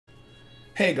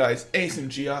Hey guys, ASM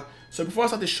here. So before I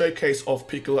start this showcase of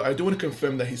Piccolo, I do want to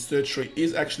confirm that his third tree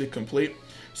is actually complete.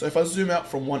 So if I zoom out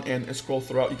from one end and scroll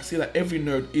throughout, you can see that every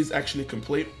node is actually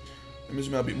complete. Let me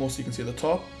zoom out a bit more so you can see the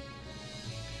top.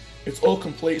 It's all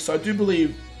complete, so I do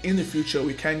believe in the future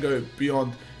we can go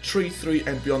beyond tree 3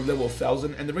 and beyond level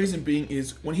 1000, and the reason being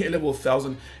is when you hit level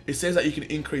 1000, it says that you can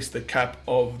increase the cap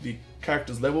of the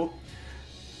character's level.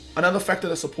 Another factor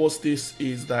that supports this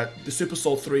is that the Super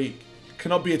Soul 3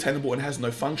 cannot be attainable and has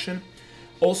no function.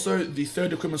 Also, the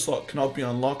third equipment slot cannot be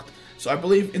unlocked. So I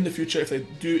believe in the future, if they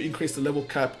do increase the level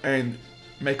cap and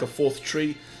make a fourth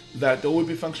tree, that there will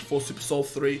be function for Super Soul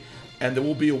 3 and there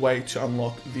will be a way to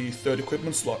unlock the third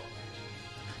equipment slot.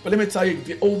 But let me tell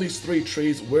you, all these three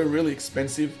trees were really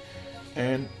expensive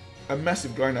and a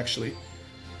massive grind actually.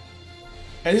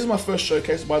 And this is my first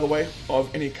showcase, by the way, of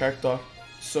any character.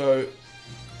 So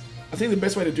I think the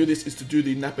best way to do this is to do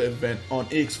the Nappa event on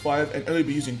EX5 and only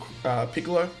be using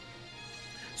Piccolo.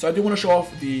 So I do want to show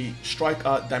off the strike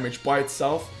art damage by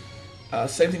itself.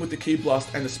 Same thing with the Ki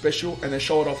Blast and the special, and then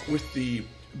show it off with the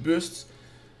boosts.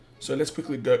 So let's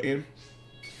quickly go in.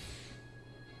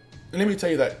 And let me tell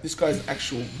you that this guy is an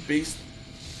actual beast.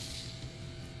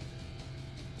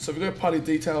 So if we go party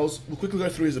details, we'll quickly go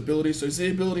through his abilities. So his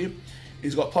ability,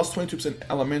 he's got plus 22%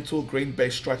 elemental green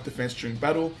base strike defense during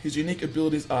battle. His unique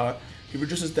abilities are he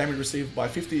reduces damage received by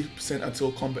 50%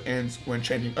 until combat ends when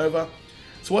changing over.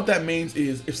 So what that means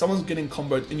is if someone's getting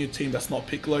comboed in your team that's not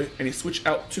Piccolo and he switch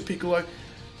out to Piccolo,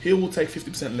 he will take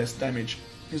 50% less damage.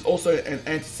 He's also an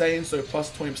anti-Saiyan, so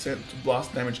plus 20% to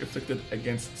blast damage inflicted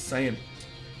against Saiyan.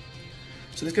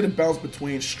 So let's get a balance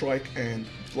between strike and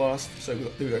blast. So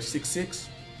there we go, 6-6.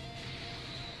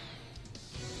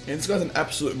 And this guy's an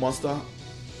absolute monster.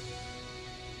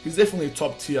 He's definitely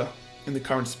top tier in the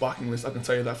current sparking list, I can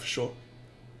tell you that for sure.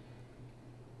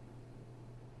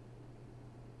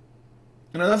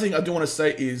 And another thing I do want to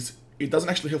say is it doesn't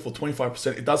actually heal for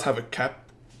 25%, it does have a cap.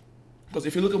 Because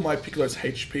if you look at my Piccolo's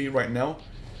HP right now,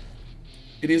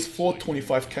 it is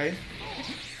 425k. Right.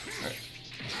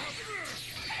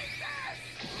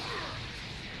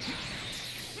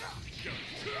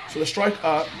 So the strike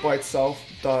art by itself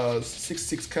does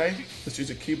 66k. Let's use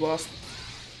a Ki Blast.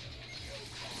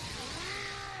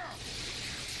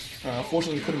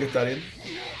 Unfortunately, couldn't get that in.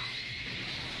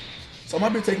 So I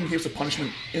might be taking heaps of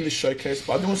punishment in this showcase,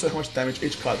 but I don't want to know how much damage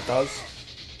each card does.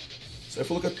 So if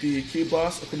we look at the Ki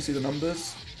Blast, I couldn't see the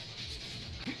numbers.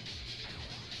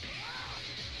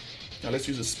 Now let's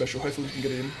use a special, hopefully we can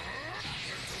get it in.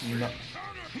 No.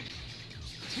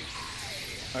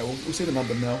 Alright, we'll see the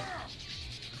number now.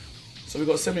 So we've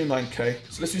got 79k,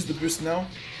 so let's use the boost now.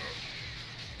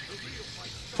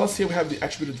 Plus here we have the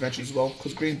attribute advantage as well,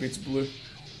 because green beats blue.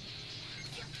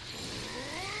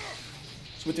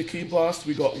 So with the Ki Blast,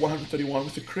 we got 131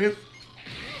 with the crit.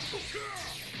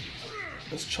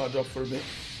 Let's charge up for a bit.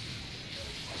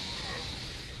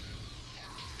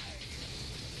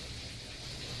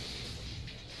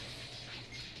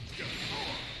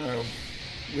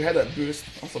 We had that boost.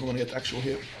 I thought we were going to get the actual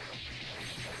hit.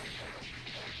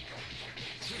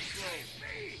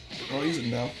 I'll use it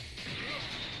now.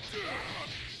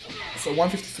 So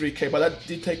 153k, but that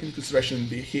did take into consideration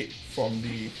the hit from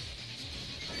the...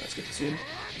 Let's get this in.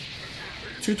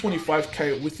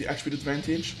 225k with the attribute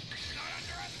advantage.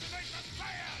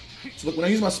 So look, when I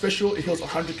use my special, it heals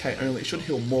 100k only. It should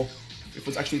heal more if it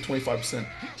was actually 25%.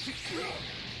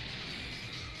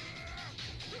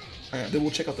 And then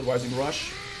we'll check out the Rising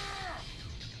Rush.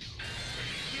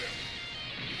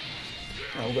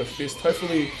 We'll go Fist.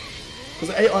 Hopefully, because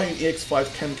the AI in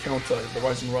EX5 can counter the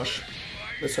Rising Rush.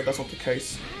 Let's hope that's not the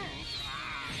case.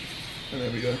 And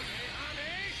there we go.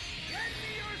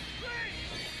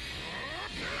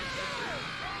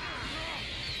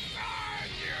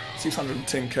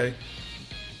 $610k.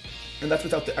 And that's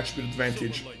without the attribute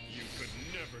advantage.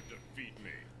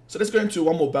 So let's go into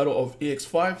one more battle of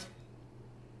EX5.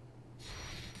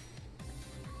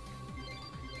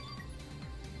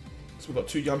 So we've got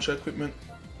 2 Yamcha equipment.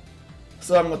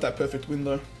 Still haven't got that perfect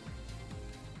window.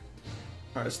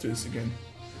 Alright, let's do this again.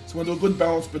 So we're going to do a good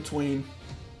balance between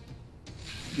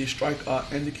the strike art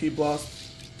and the Ki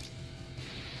Blast.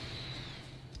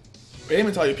 But let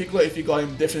me tell you, Piccolo, if you got him,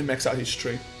 definitely max out his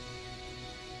tree.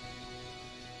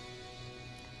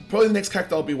 Probably the next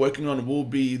character I'll be working on will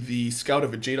be the Scouter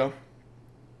Vegeta.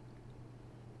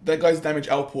 That guy's damage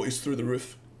output is through the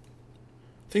roof.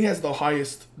 I think he has the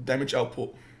highest damage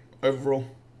output overall.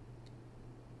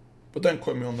 But don't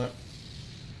quote me on that.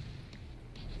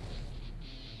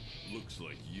 Looks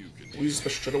like you can. We'll use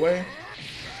special straight away.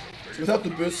 So without the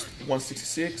boost,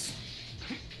 166.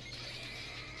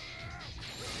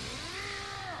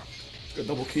 Got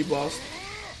double key blast.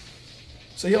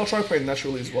 So yeah, I'll try to play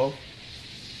naturally as well.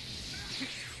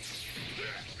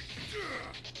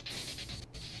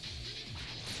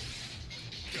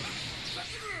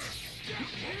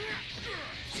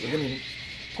 So we're getting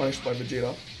punished by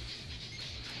Vegeta.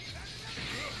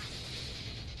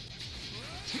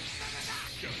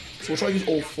 So we'll try to use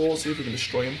all four, see if we can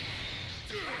destroy him.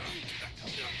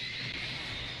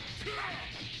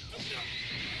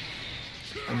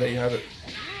 And there you have it.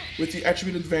 With the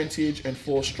attribute advantage and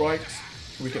 4 strikes,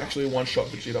 we can actually one-shot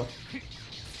Vegeta.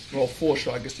 Well,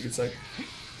 4-shot, I guess you could say.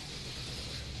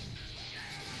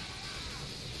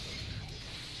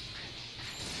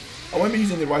 I won't be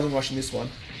using the Rising Rush in this one,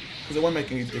 because it won't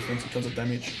make any difference in terms of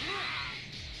damage.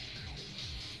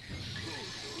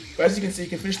 But as you can see, he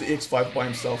can finish the EX5 by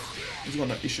himself. He's got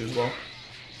no issue as well.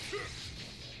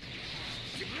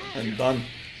 And done.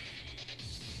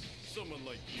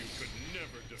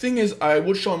 Thing is, I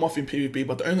would show him off in PvP,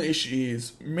 but the only issue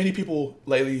is many people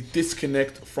lately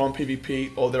disconnect from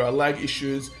PvP, or there are lag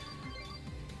issues,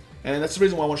 and that's the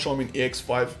reason why I want to show him in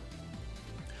EX5.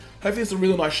 Hopefully it's a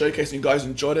really nice showcase and you guys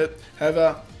enjoyed it.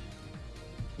 However,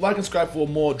 like and subscribe for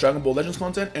more Dragon Ball Legends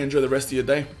content and enjoy the rest of your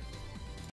day.